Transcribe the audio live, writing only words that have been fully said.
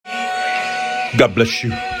God bless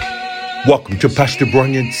you. Welcome to Pastor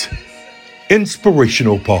Bryant's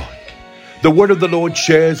Inspirational Part. The word of the Lord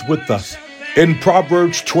shares with us in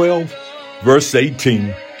Proverbs 12, verse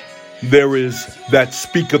 18. There is that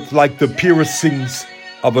speaketh like the piercings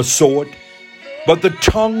of a sword, but the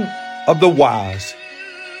tongue of the wise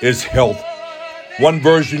is health. One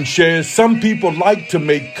version shares, some people like to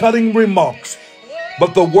make cutting remarks,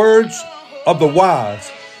 but the words of the wise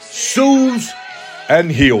soothes and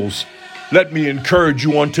heals. Let me encourage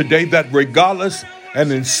you on today that regardless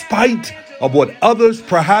and in spite of what others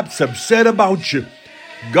perhaps have said about you,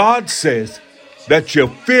 God says that you're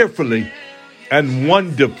fearfully and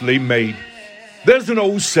wonderfully made. There's an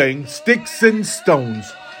old saying, sticks and stones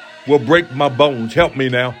will break my bones. Help me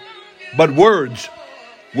now. But words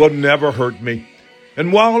will never hurt me.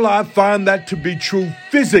 And while I find that to be true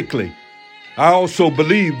physically, I also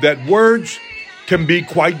believe that words can be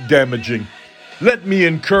quite damaging. Let me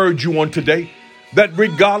encourage you on today that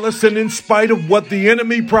regardless and in spite of what the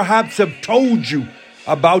enemy perhaps have told you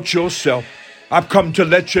about yourself, I've come to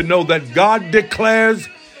let you know that God declares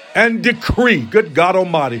and decree, good God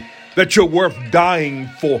Almighty, that you're worth dying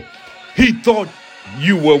for. He thought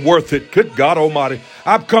you were worth it, good God Almighty.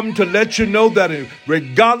 I've come to let you know that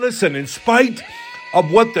regardless and in spite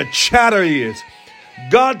of what the chatter is,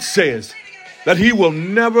 God says that he will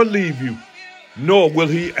never leave you, nor will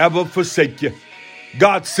he ever forsake you.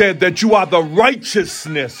 God said that you are the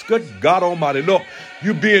righteousness. Good God Almighty. Look,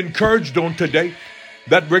 you be encouraged on today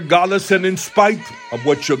that regardless and in spite of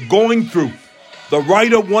what you're going through, the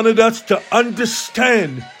writer wanted us to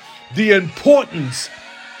understand the importance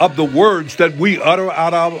of the words that we utter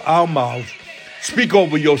out of our mouths. Speak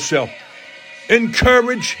over yourself.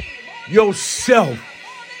 Encourage yourself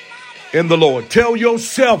in the Lord. Tell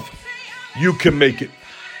yourself you can make it.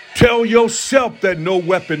 Tell yourself that no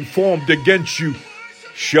weapon formed against you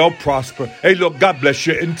shall prosper. Hey, look, God bless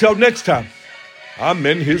you. Until next time, I'm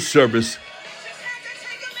in his service.